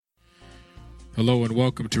Hello and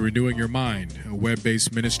welcome to Renewing Your Mind, a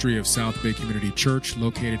web-based ministry of South Bay Community Church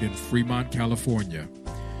located in Fremont, California.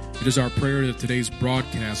 It is our prayer that today's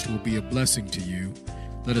broadcast will be a blessing to you.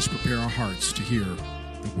 Let us prepare our hearts to hear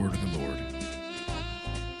the word of the Lord.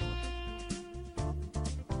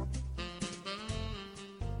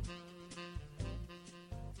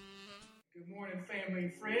 Good morning, family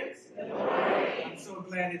and friends. Good morning. I'm so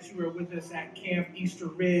glad that you are with us at Camp Easter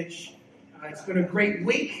Ridge. It's been a great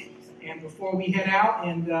week. And before we head out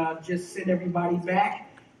and just send everybody back,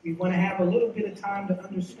 we want to have a little bit of time to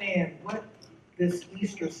understand what this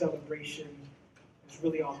Easter celebration is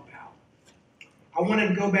really all about. I wanted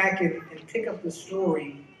to go back and pick up the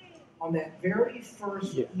story on that very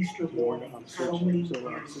first Easter morning so many years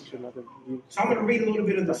ago. So I'm going to read a little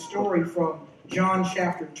bit of the story from John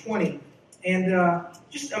chapter 20. And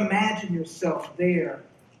just imagine yourself there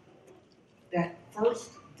that first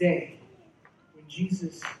day when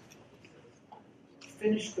Jesus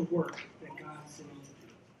finish the work that God sent him to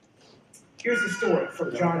do. Here's the story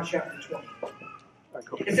from John chapter 20.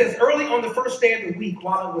 It says, early on the first day of the week,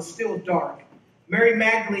 while it was still dark, Mary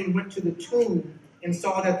Magdalene went to the tomb and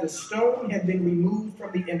saw that the stone had been removed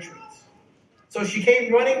from the entrance. So she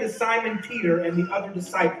came running to Simon Peter and the other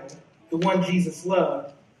disciple, the one Jesus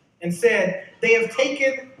loved, and said, "They have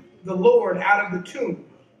taken the Lord out of the tomb,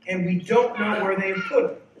 and we don't know where they have put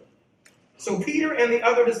him." So Peter and the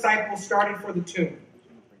other disciple started for the tomb.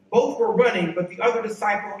 Both were running, but the other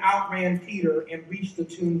disciple outran Peter and reached the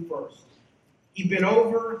tomb first. He bent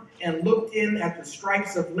over and looked in at the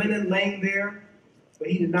stripes of linen laying there, but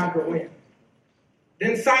he did not go in.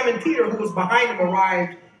 Then Simon Peter, who was behind him,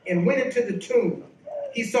 arrived and went into the tomb.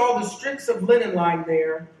 He saw the strips of linen lying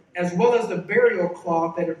there, as well as the burial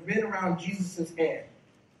cloth that had been around Jesus' head.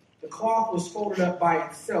 The cloth was folded up by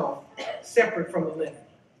itself, separate from the linen.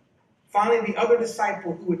 Finally, the other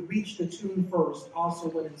disciple who had reached the tomb first also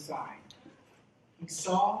went inside. He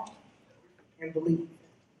saw and believed.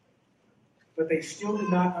 But they still did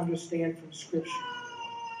not understand from Scripture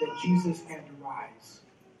that Jesus had to rise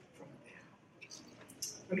from the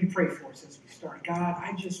dead. Let me pray for us as we start. God,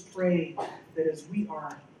 I just pray that as we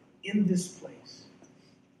are in this place,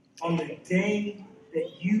 on the day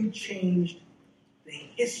that you changed the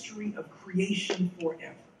history of creation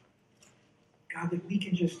forever, God, that we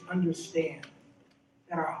can just understand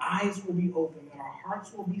that our eyes will be open, that our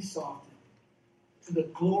hearts will be softened to the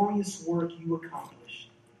glorious work you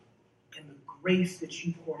accomplished and the grace that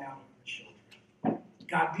you poured out on your children.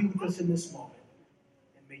 God, be with us in this moment,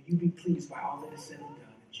 and may you be pleased by all that is said and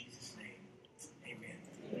done. In Jesus' name, amen.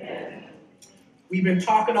 Amen. We've been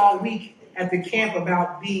talking all week at the camp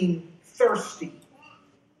about being thirsty.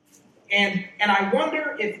 And I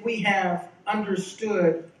wonder if we have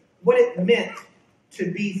understood what it meant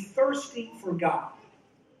to be thirsty for God.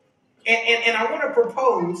 And I want to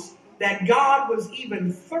propose that God was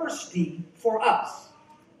even thirsty for us.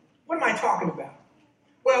 What am I talking about?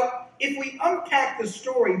 Well, if we unpack the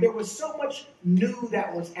story, there was so much new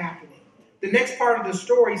that was happening. The next part of the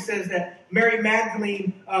story says that Mary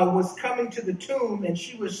Magdalene was coming to the tomb, and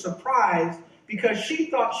she was surprised because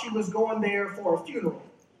she thought she was going there for a funeral,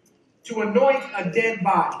 to anoint a dead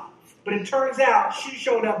body. But it turns out she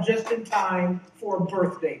showed up just in time for a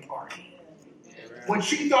birthday party. What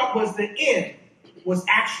she thought was the end was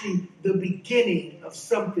actually the beginning of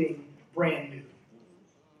something brand new.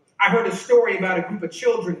 I heard a story about a group of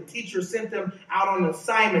children. The teacher sent them out on an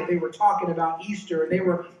assignment. They were talking about Easter, and they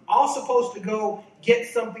were all supposed to go get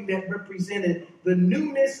something that represented the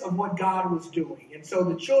newness of what God was doing. And so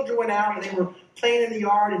the children went out, and they were playing in the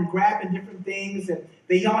yard and grabbing different things, and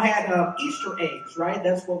they all had Easter eggs, right?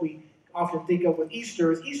 That's what we often think of with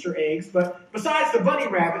Easter as Easter eggs. But besides the bunny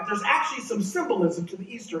rabbit, there's actually some symbolism to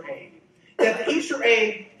the Easter egg. That the Easter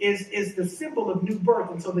egg is the symbol of new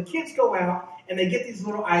birth. And so the kids go out and they get these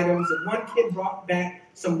little items. And one kid brought back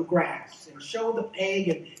some grass and showed the egg.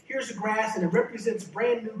 And here's the grass, and it represents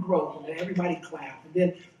brand new growth. And then everybody clapped. And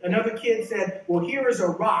then another kid said, well, here is a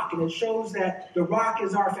rock. And it shows that the rock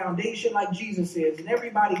is our foundation like Jesus is. And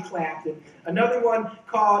everybody clapped. And another one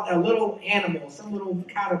called a little animal, some little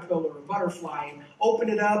caterpillar or butterfly, and opened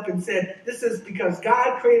it up and said, this is because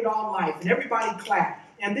God created all life. And everybody clapped.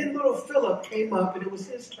 And then little Philip came up, and it was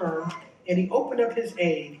his turn, and he opened up his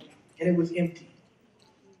egg, and it was empty.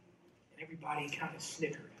 And everybody kind of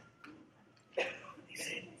snickered. They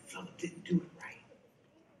said, Philip didn't do it right.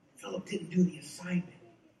 Philip didn't do the assignment.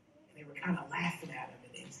 And they were kind of laughing at him.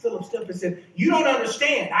 And then Philip stood up and said, you don't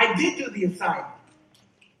understand. I did do the assignment.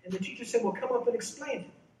 And the teacher said, well, come up and explain it.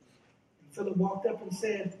 And Philip walked up and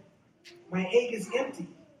said, my egg is empty,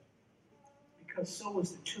 because so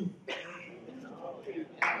is the tomb.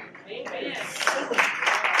 Amen.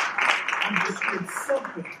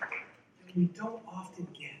 something that we don't often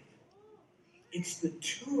get. It's the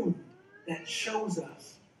tomb that shows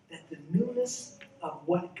us that the newness of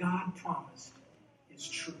what God promised is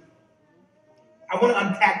true. I want to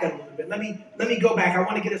unpack that a little bit. Let me go back. I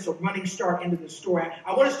want to get us a running start into this story.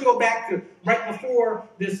 I want us to go back to right before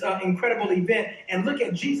this incredible event and look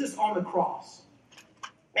at Jesus on the cross.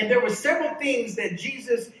 And there were several things that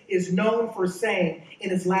Jesus is known for saying in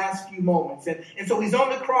his last few moments. And so he's on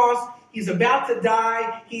the cross. He's about to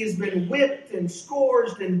die. He has been whipped and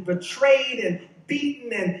scourged and betrayed and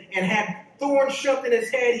beaten and had thorns shoved in his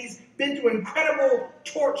head. He's been through incredible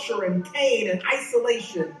torture and pain and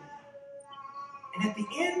isolation. And at the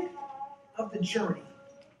end of the journey,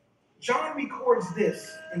 John records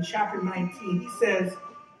this in chapter 19. He says,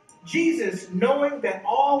 Jesus, knowing that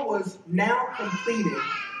all was now completed,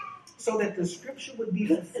 so that the scripture would be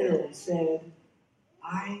fulfilled, said,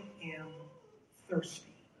 I am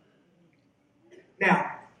thirsty.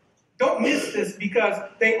 Now, don't miss this, because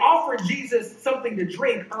they offered Jesus something to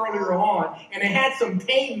drink earlier on, and it had some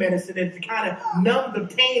pain medicine in it to kind of numb the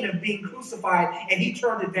pain of being crucified, and he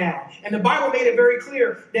turned it down. And the Bible made it very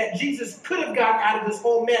clear that Jesus could have gotten out of this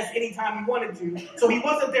whole mess anytime he wanted to, so he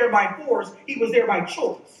wasn't there by force, he was there by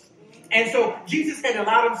choice. And so Jesus had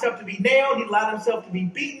allowed himself to be nailed, he allowed himself to be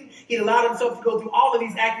beaten, he allowed himself to go through all of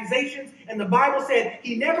these accusations, and the Bible said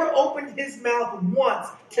he never opened his mouth once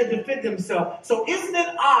to defend himself. So isn't it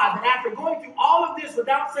odd that after going through all of this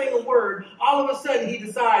without saying a word, all of a sudden he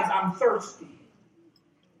decides, I'm thirsty?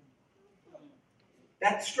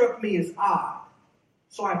 That struck me as odd.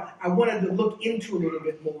 So I wanted to look into it a little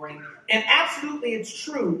bit more. And absolutely it's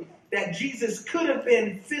true that Jesus could have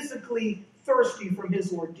been physically thirsty from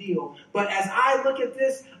his ordeal. But as I look at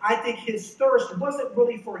this, I think his thirst wasn't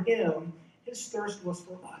really for him. His thirst was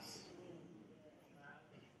for us.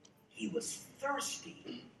 He was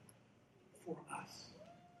thirsty for us.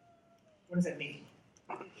 What does that mean?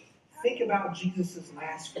 Think about Jesus'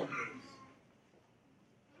 last few days.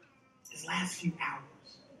 His last few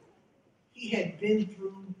hours. He had been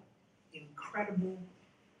through incredible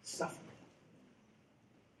suffering.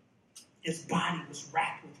 His body was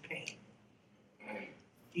racked with pain.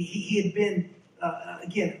 He had been,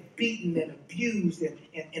 again, beaten and abused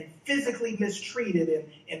and physically mistreated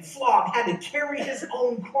and flogged, had to carry his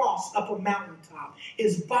own cross up a mountaintop.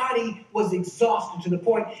 His body was exhausted to the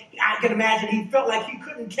point, I can imagine, he felt like he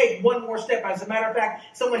couldn't take one more step. As a matter of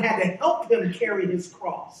fact, someone had to help him carry his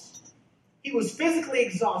cross. He was physically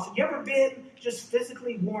exhausted. You ever been just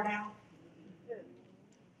physically worn out?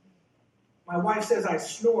 My wife says I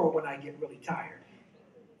snore when I get really tired.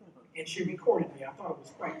 And she recorded me. I thought it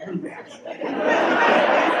was quite rude, actually.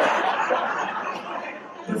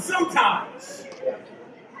 But sometimes,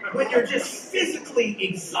 when you're just physically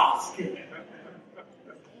exhausted,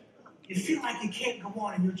 you feel like you can't go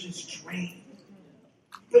on and you're just drained.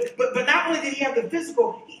 But not only did he have the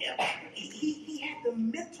physical, he had the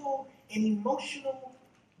mental and emotional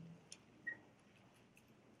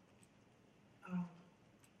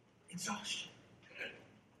exhaustion.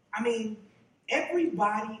 I mean,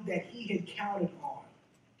 everybody that he had counted on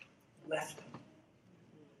left him.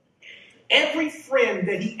 Every friend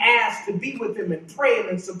that he asked to be with him and pray him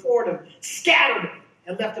and support him scattered him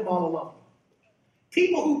and left him all alone.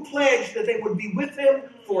 People who pledged that they would be with him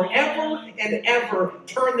forever and ever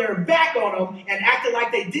turned their back on him and acted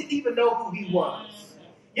like they didn't even know who he was.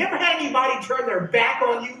 You ever had anybody turn their back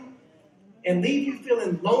on you and leave you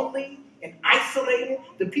feeling lonely and isolated?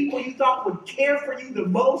 The people you thought would care for you the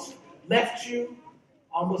most left you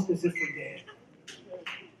almost as if you're dead.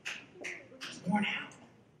 Worn out.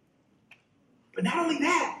 But not only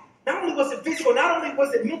that, not only was it physical, not only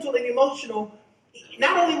was it mental and emotional,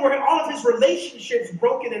 not only were all of his relationships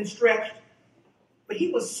broken and stretched, but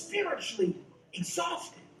he was spiritually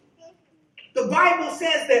exhausted. The Bible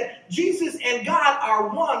says that Jesus and God are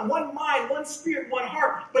one mind, one spirit, one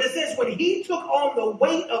heart. But it says when he took on the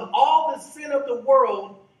weight of all the sin of the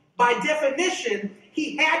world, by definition,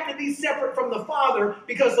 he had to be separate from the Father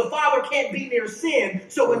because the Father can't be near sin.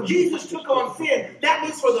 So when Jesus took on sin, that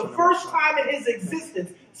means for the first time in his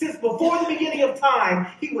existence, since before the beginning of time,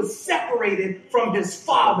 he was separated from his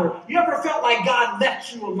Father. You ever felt like God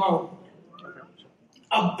left you alone?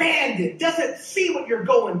 Abandoned, doesn't see what you're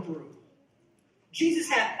going through. Jesus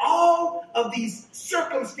had all of these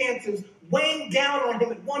circumstances weighing down on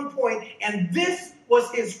him at one point, and this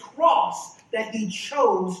was his cross that he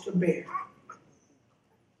chose to bear.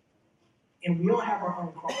 And we all have our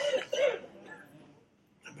own crosses.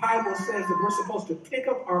 The Bible says that we're supposed to pick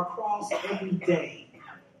up our cross every day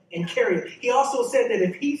and carry it. He also said that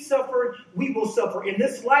if he suffered, we will suffer. In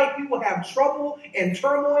this life, we will have trouble and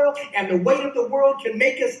turmoil, and the weight of the world can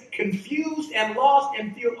make us confused and lost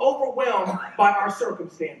and feel overwhelmed by our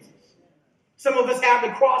circumstances. Some of us have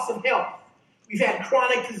the cross of health. We've had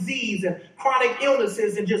chronic disease and chronic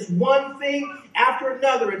illnesses and just one thing after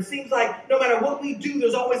another. It seems like no matter what we do,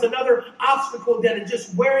 there's always another obstacle that is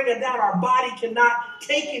just wearing us down. Our body cannot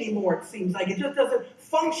take anymore, it seems like. It just doesn't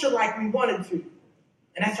function like we want it to.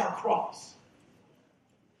 And that's our cross.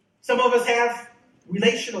 Some of us have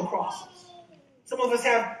relational crosses. Some of us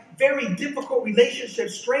have very difficult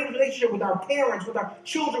relationships, strained relationships with our parents, with our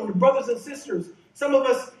children, with brothers and sisters. Some of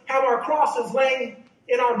us have our crosses laying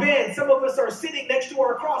in our bed. Some of us are sitting next to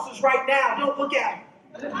our crosses right now. Don't look at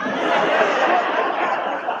them.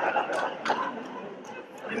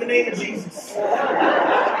 In the name of Jesus.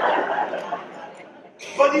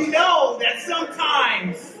 But you know that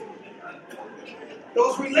sometimes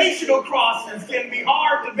those relational crosses can be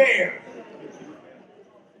hard to bear.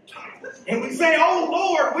 And we say, oh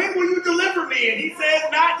Lord, when will you deliver me? And he says,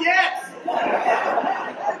 not yet.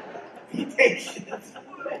 Be patient.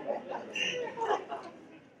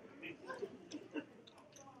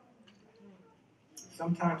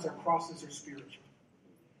 Sometimes our crosses are spiritual.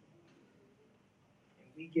 And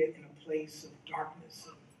we get in a place of darkness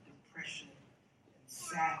and depression and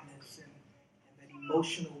sadness, and that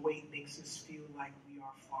emotional weight makes us feel like we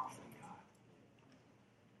are far from God.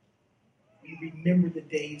 We remember the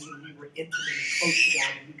days when we were intimate and close to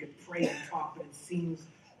God and we could pray and talk, but it seems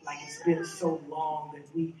like it's been so long that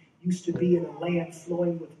we used to be in a land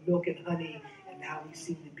flowing with milk and honey, and now we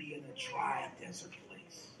seem to be in a dry desert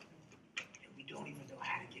place. And we don't even know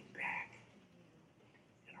how to get back.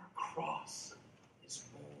 And our cross is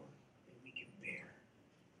more than we can bear.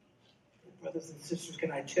 Well, brothers and sisters,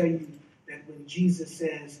 can I tell you that when Jesus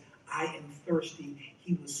says, I am thirsty,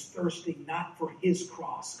 he was thirsty not for his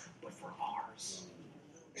cross, but for ours.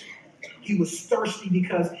 He was thirsty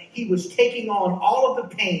because he was taking on all of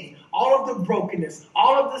the pain, all of the brokenness,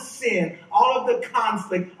 all of the sin, all of the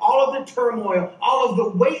conflict, all of the turmoil, all of the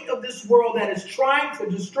weight of this world that is trying to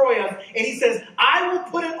destroy us. And he says, I will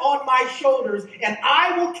put it on my shoulders, and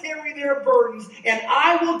I will carry their burdens, and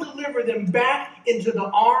I will deliver them back into the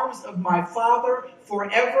arms of my Father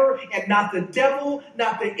forever. And not the devil,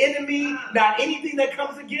 not the enemy, not anything that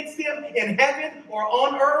comes against them in heaven or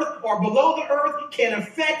on earth or below the earth can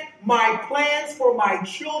affect my plans for my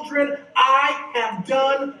children. I have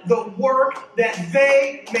done the work that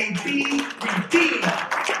they may be redeemed.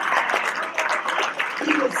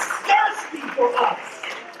 He was thirsty for us.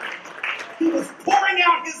 He was pouring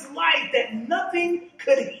out his life that nothing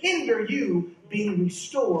could hinder you being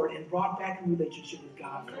restored and brought back in relationship with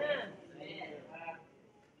God.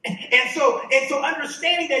 And so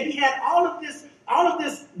understanding that he had all of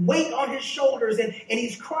this weight on his shoulders, and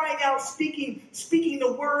he's crying out, speaking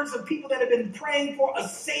the words of people that have been praying for a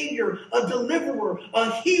savior, a deliverer,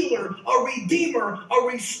 a healer, a redeemer, a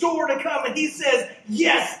restorer to come. And he says,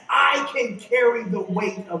 yes, I can carry the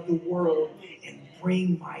weight of the world and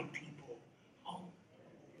bring my people home.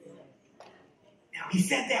 Now he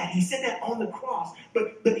said that on the cross.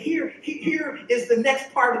 But here is the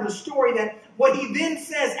next part of the story, that what he then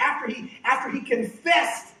says after he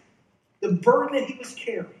confessed the burden that he was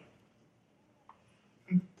carrying,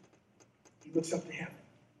 he looks up to heaven,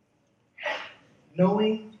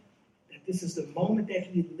 knowing that this is the moment that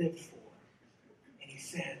he had lived for, and he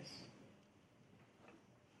says,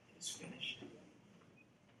 it is finished.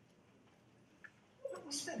 What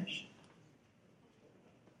was finished?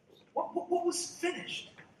 What was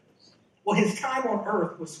finished? Well, his time on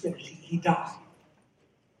earth was finished. He died.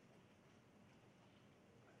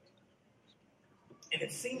 And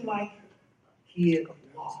it seemed like he had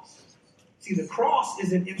lost. See, the cross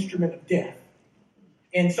is an instrument of death.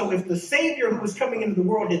 And so if the Savior who was coming into the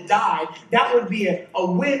world had died, that would be a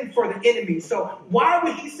win for the enemy. So why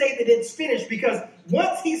would he say that it's finished? Because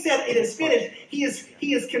once he said it is finished, he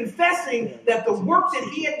is confessing that the work that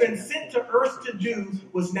he had been sent to earth to do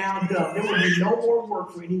was now done. There would be no more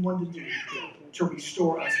work for anyone to do to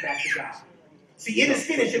restore us back to God. See, it is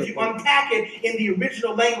finished. If you unpack it in the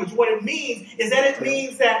original language, what it means is that it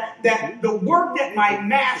means that the work that my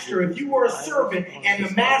master, if you were a servant and the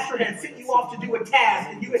master had sent you off to do a task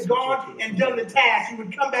and you had gone and done the task, you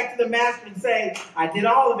would come back to the master and say, I did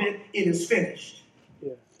all of it. It is finished.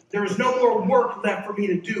 There is no more work left for me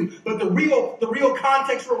to do. But the real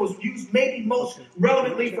context where it was used maybe most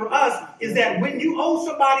relevantly for us is that when you owe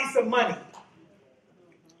somebody some money,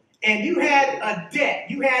 and you had a debt,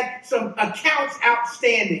 you had some accounts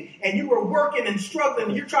outstanding, and you were working and struggling,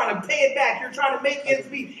 and you're trying to pay it back, you're trying to make ends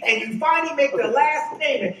meet, and you finally make the last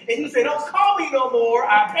payment, and you say, don't call me no more,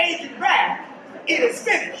 I paid you back, it is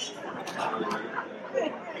finished.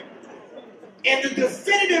 And the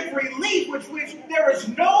definitive relief with which there is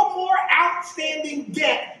no more outstanding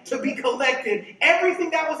debt to be collected.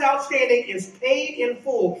 Everything that was outstanding is paid in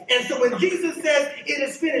full. And so when Jesus says it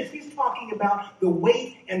is finished, he's talking about the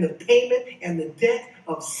weight and the payment and the debt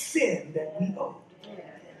of sin that we owe.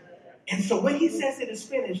 And so when he says it is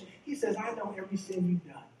finished, he says, I know every sin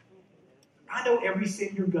you've done. I know every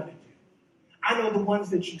sin you're going to do. I know the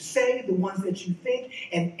ones that you say, the ones that you think,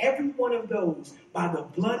 and every one of those, by the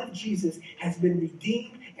blood of Jesus, has been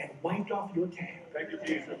redeemed and wiped off your tab. Thank you,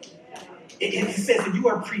 Jesus. It says that you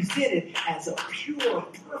are presented as a pure,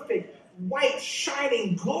 perfect, white,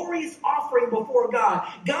 shining, glorious offering before God.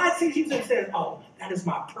 God sees you and says, oh, that is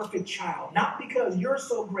my perfect child. Not because you're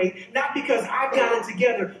so great, not because I've got it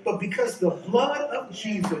together, but because the blood of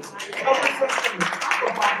Jesus covers us from the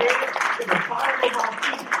top of our head to the bottom of our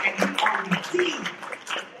feet, and we are redeemed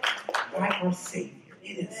by our Savior.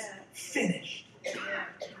 It is finished.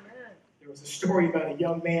 There was a story about a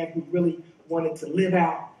young man who really wanted to live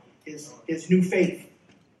out his new faith.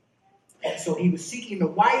 And so he was seeking the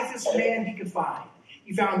wisest man he could find.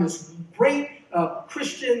 He found this great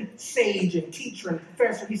Christian sage and teacher and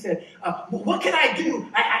professor. He said, what can I do?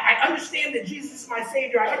 I understand that Jesus is my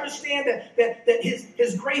Savior. I understand that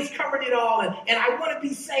his grace covered it all, and I want to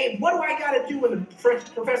be saved. What do I got to do? And the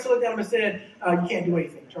professor looked at him and said, you can't do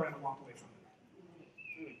anything. Turn around and walk away from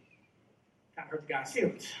him. Kind of hurt the guy's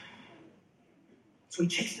feelings. So he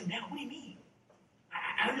chased him down. What do you mean?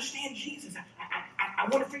 I understand Jesus. I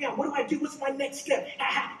want to figure out, what do I do? What's my next step?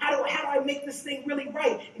 How do I make this thing really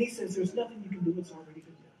right? And he says, there's nothing you can do. It's already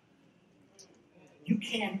been done. You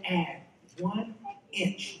can't add 1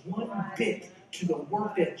 inch, 1 bit to the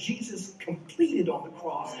work that Jesus completed on the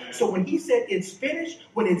cross. So when he said it's finished,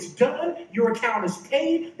 when it's done, your account is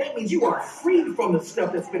paid, that means you are free from the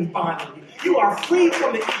stuff that's been bonding you. You are free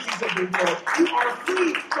from the issues of the world. You are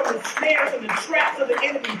free from the snares and the traps of the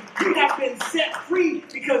enemy. You have been set free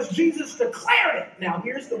because Jesus declared it. Now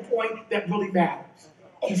here's the point that really matters.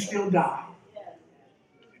 He still died.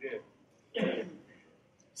 He did.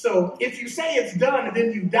 So if you say it's done and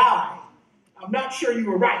then you die, I'm not sure you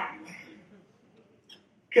were right.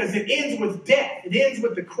 Because it ends with death. It ends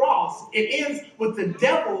with the cross. It ends with the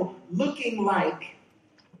devil looking like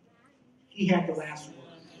he had the last word.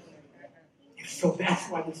 And so that's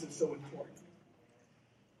why this is so important.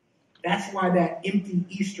 That's why that empty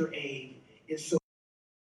Easter egg is so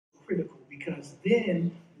critical. Because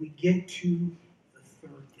then we get to the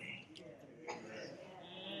third day.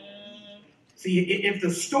 See, if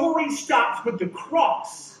the story stops with the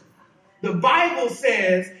cross, the Bible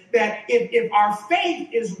says that if our faith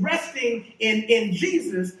is resting in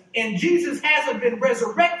Jesus and Jesus hasn't been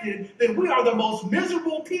resurrected, then we are the most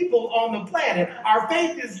miserable people on the planet. Our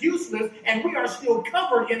faith is useless and we are still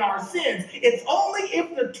covered in our sins. It's only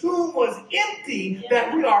if the tomb was empty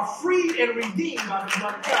that we are freed and redeemed by the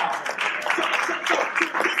blood of God. So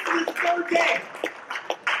this is the third day.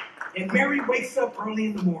 And Mary wakes up early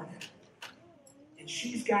in the morning. And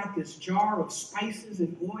she's got this jar of spices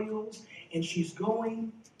and oils, and she's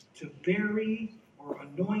going to bury or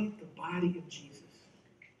anoint the body of Jesus.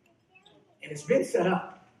 And it's been set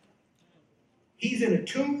up. He's in a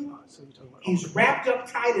tomb. He's wrapped up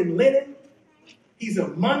tight in linen. He's a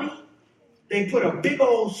mummy. They put a big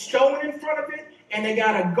old stone in front of it, and they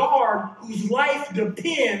got a guard whose life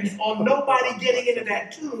depends on nobody getting into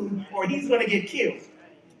that tomb or he's going to get killed.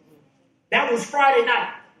 That was Friday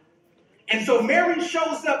night. And so Mary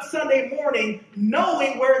shows up Sunday morning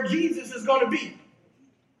knowing where Jesus is going to be.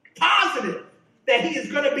 Positive that he is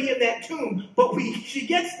going to be in that tomb. But she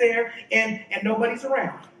gets there and nobody's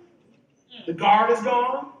around. The guard is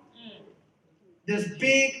gone. This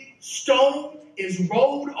big stone is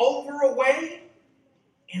rolled over away.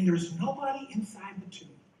 And there's nobody inside the tomb.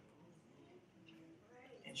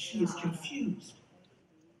 And she is confused.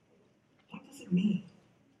 What does it mean?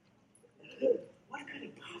 What could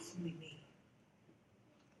it possibly mean?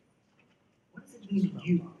 What does it mean to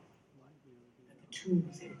you that the tomb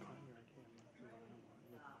is empty?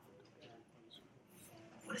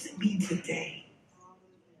 What does it mean today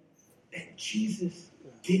that Jesus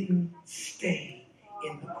didn't stay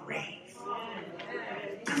in the grave?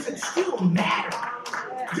 Does it still matter?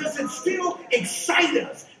 Does it still excite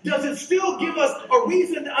us? Does it still give us a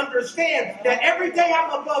reason to understand that every day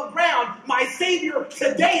I'm above ground, my Savior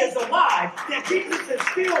today is alive, that Jesus is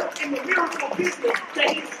still in the miracle business, that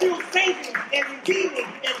he's still saving and redeeming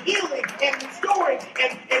and healing and restoring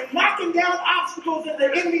and knocking down obstacles that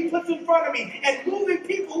the enemy puts in front of me and moving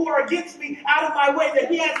people who are against me out of my way, that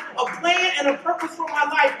he has a plan and a purpose for my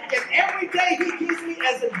life, and every day he gives me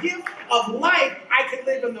as a gift of life, I can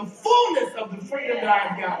live in the fullness of the freedom that I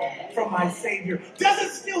have got from my Savior. Does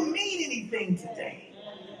it still mean anything today?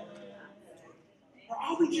 Or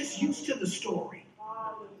are we just used to the story?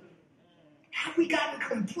 Have we gotten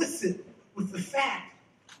complicit with the fact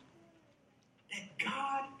that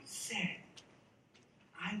God said,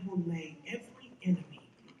 I will lay every enemy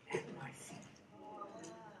at my feet,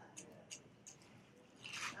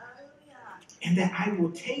 and that I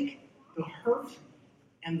will take the hurt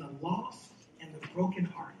and the lost and the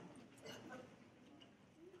brokenhearted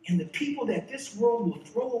and the people that this world will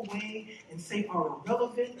throw away and say are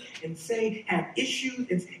irrelevant and say have issues.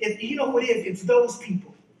 It's you know who it is? It's those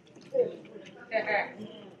people.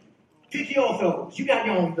 Pick your own those. You got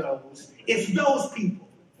your own those. It's those people.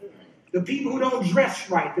 The people who don't dress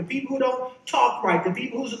right, the people who don't talk right, the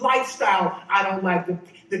people whose lifestyle I don't like,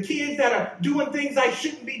 the kids that are doing things I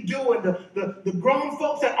shouldn't be doing, the grown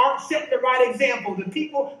folks that aren't setting the right example, the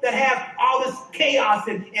people that have all this chaos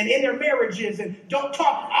and in their marriages and don't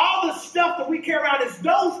talk, all the stuff that we carry around, it's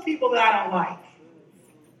those people that I don't like.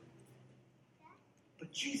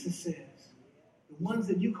 But Jesus says, the ones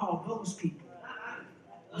that you call those people,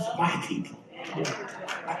 those are my people.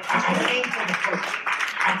 I came for the purpose.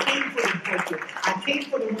 I came for the broken. I came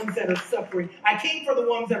for the ones that are suffering. I came for the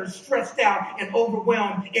ones that are stressed out and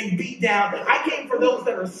overwhelmed and beat down. I came for those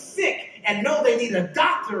that are sick and know they need a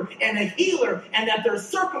doctor and a healer and that their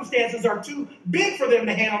circumstances are too big for them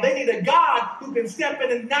to handle. They need a God who can step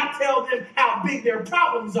in and not tell them how big their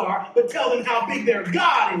problems are, but tell them how big their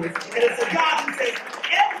God is. And it's a God who says,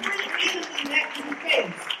 every enemy that you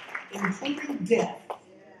face, including death,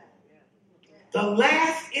 the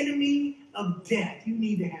last enemy of death, you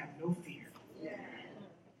need to have no fear.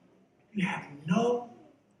 You have no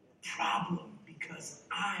problem because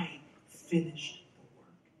I finished the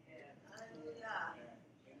work.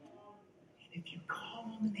 And if you call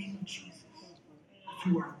on the name of Jesus, if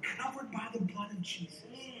you are covered by the blood of Jesus,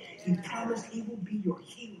 he promised he will be your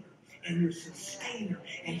healer and your sustainer,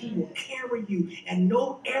 and he will carry you, and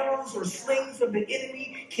no arrows or slings of the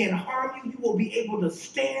enemy can harm you. You will be able to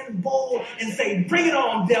stand bold and say, bring it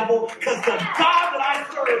on, devil, because the God that I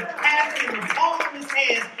serve has me in the palm of his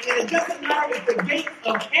hand, and it doesn't matter if the gates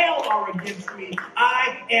of hell are against me.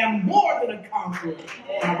 I am more than a conqueror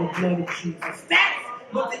by the blood of Jesus. That's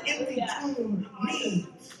what the empty tomb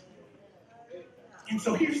means. And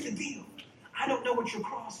so here's the deal. I don't know what your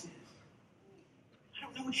cross is. I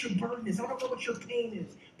don't know what your burden is. I don't know what your pain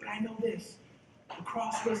is. But I know this. The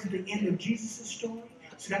cross wasn't the end of Jesus' story.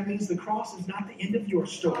 So that means the cross is not the end of your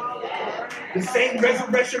story. The same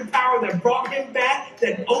resurrection power that brought him back,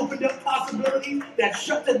 that opened up possibilities, that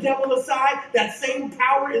shut the devil aside, that same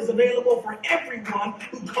power is available for everyone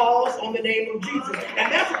who calls on the name of Jesus.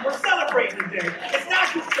 And that's what we're celebrating today. It's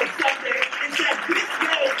not just a Sunday. It's that this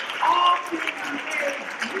day, all things prepared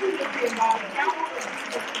unity by the power of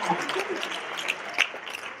Jesus Christ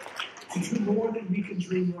to do more than we can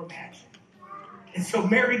dream or imagine. And so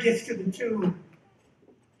Mary gets to the tomb,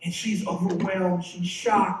 and she's overwhelmed. She's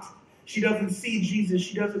shocked. She doesn't see Jesus.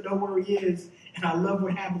 She doesn't know where he is. And I love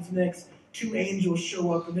what happens next. Two angels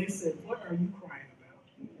show up, and they said, what are you crying about?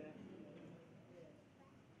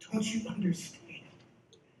 Don't you understand?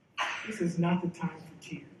 This is not the time for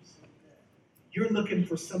tears. You're looking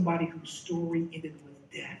for somebody whose story ended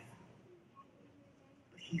with death.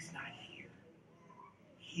 But he's not here.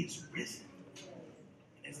 He is risen.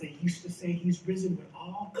 And as they used to say, he's risen with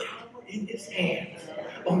all power in his hands.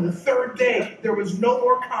 On the third day, there was no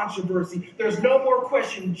more controversy. There's no more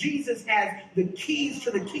question. Jesus has the keys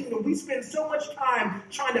to the kingdom. We spend so much time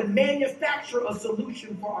trying to manufacture a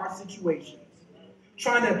solution for our situations.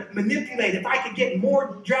 Trying to manipulate. If I could get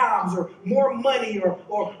more jobs or more money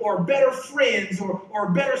or better friends or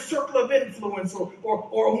a better circle of influence or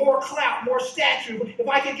more clout, more stature. If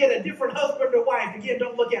I could get a different husband or wife. Again,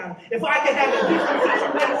 don't look at them. If I could have a different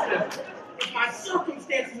situation. If my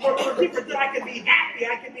circumstances were different, then I could be happy.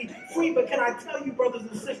 I could be free. But can I tell you, brothers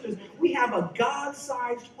and sisters, we have a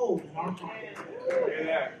God-sized hole in our heart.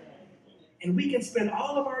 Yeah. And we can spend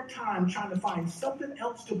all of our time trying to find something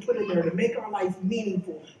else to put in there to make our life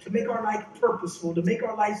meaningful, to make our life purposeful, to make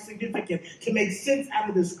our life significant, to make sense out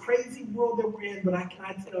of this crazy world that we're in. But I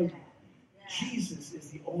tell you, Jesus is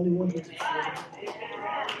the only one who can.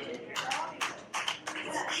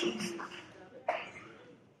 It's Jesus.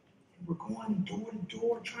 And we're going door to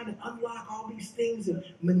door trying to unlock all these things and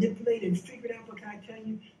manipulate and figure it out. But can I tell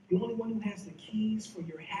you, the only one who has the keys for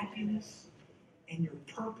your happiness and your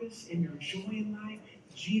purpose and your joy in life,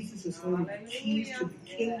 Jesus is holding the keys to the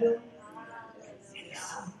kingdom. And he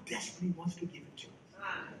so desperately wants to give it to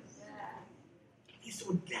us. He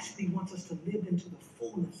so desperately wants us to live into the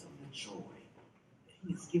fullness of the joy that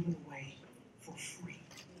he has given away for free.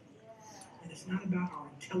 And it's not about our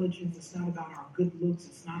intelligence. It's not about our good looks.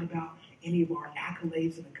 It's not about any of our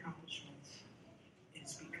accolades and accomplishments.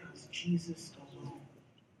 It's because Jesus alone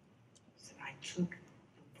said, I took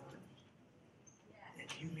the burden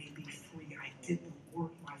that you may be free. I did the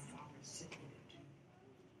work my Father sent me to do.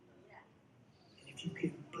 And if you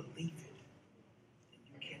can believe it, then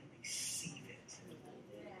you can receive it.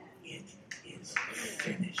 It is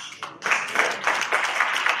finished.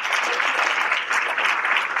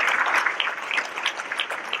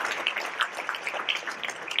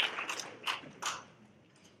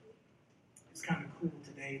 It's kind of cool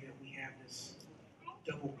today that we have this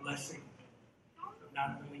double blessing.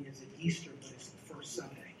 Not only is it Easter, but it's the first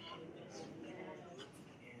Sunday.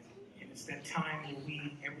 And it's that time where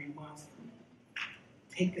we, every month,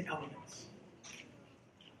 take the elements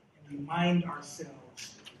and remind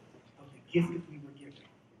ourselves of the gift that we were given.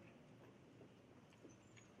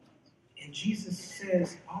 And Jesus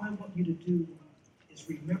says, all I want you to do is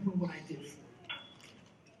remember what I did for you.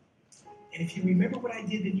 And if you remember what I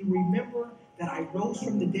did, then you remember that I rose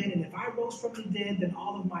from the dead. And if I rose from the dead, then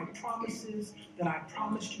all of my promises that I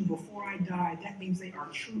promised you before I died, that means they are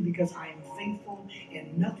true because I am faithful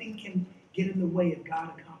and nothing can get in the way of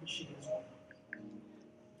God accomplishing his will.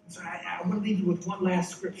 So I want to leave you with one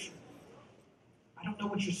last scripture. I don't know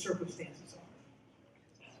what your circumstances are.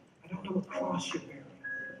 I don't know what cross you're bearing.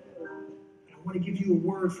 But I want to give you a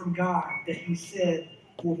word from God that he said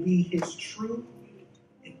will be his true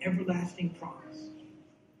and everlasting promise.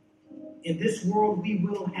 In this world, we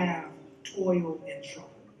will have toil and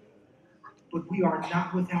trouble, but we are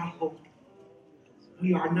not without hope.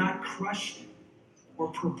 We are not crushed or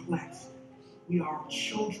perplexed. We are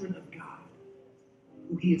children of God,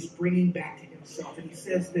 who he is bringing back to himself. And he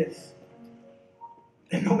says this,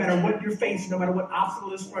 that no matter what you're facing, no matter what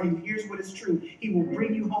obstacle is in front of you, here's what is true. He will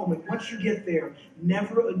bring you home. And once you get there,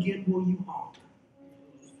 never again will you hunger.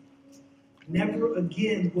 Never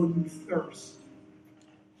again will you thirst.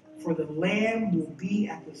 For the Lamb will be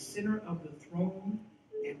at the center of the throne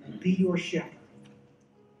and will be your shepherd.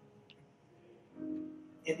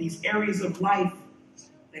 In these areas of life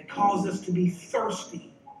that cause us to be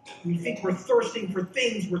thirsty, we think we're thirsting for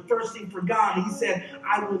things, we're thirsting for God. He said,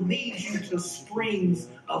 I will lead you to springs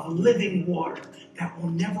of living water that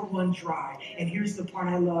will never run dry. And here's the part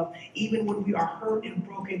I love. Even when we are hurt and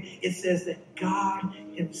broken, it says that God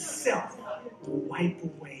himself will wipe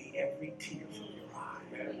away every tear from your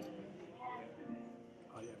eye.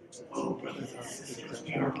 Oh, brothers and sisters,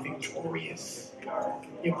 we are victorious.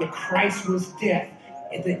 If the Christ was death,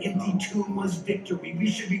 if the empty tomb was victory, we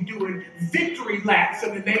should be doing victory laps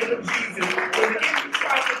in the name of Jesus. When the enemy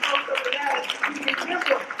tries to come up with that, we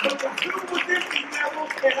remember, but the tomb was empty, devil,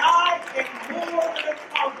 and I am more than a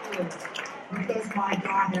conqueror because my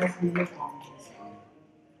God has me with arms.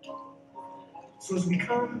 So as we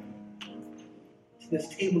come to this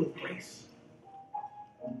table of grace,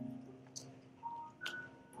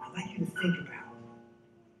 I'd like you to think about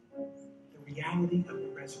the reality of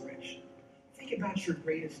the resurrection. Think about your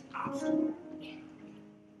greatest obstacle.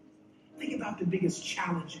 Think about the biggest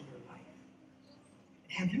challenge in your life.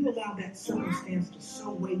 And have you allowed that circumstance to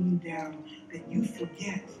so weigh you down that you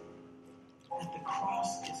forget that the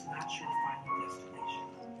cross is not your final destination?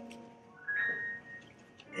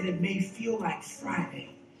 And it may feel like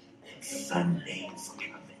Friday, and Sunday's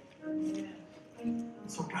coming.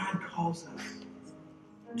 So God calls us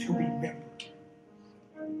to remember.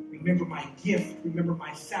 Remember my gift, remember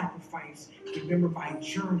my sacrifice, remember my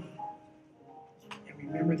journey, and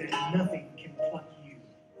remember that nothing can pluck you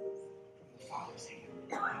from the Father's hand.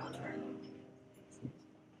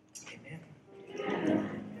 Amen.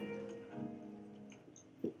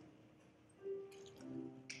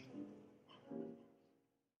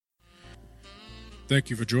 Thank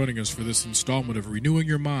you for joining us for this installment of Renewing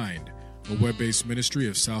Your Mind, a web-based ministry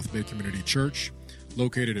of South Bay Community Church,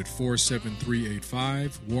 located at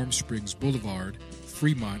 47385 Warm Springs Boulevard,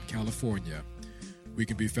 Fremont, California. We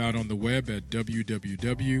can be found on the web at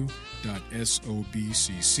www.sobcc.org.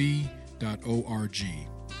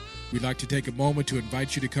 We'd like to take a moment to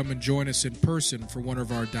invite you to come and join us in person for one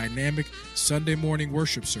of our dynamic Sunday morning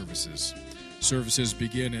worship services. Services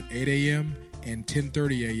begin at 8 a.m. and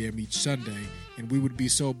 10:30 a.m. each Sunday, and we would be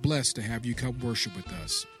so blessed to have you come worship with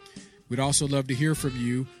us. We'd also love to hear from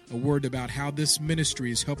you a word about how this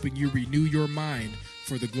ministry is helping you renew your mind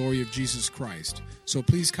for the glory of Jesus Christ. So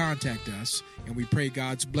please contact us, and we pray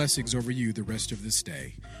God's blessings over you the rest of this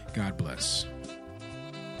day. God bless.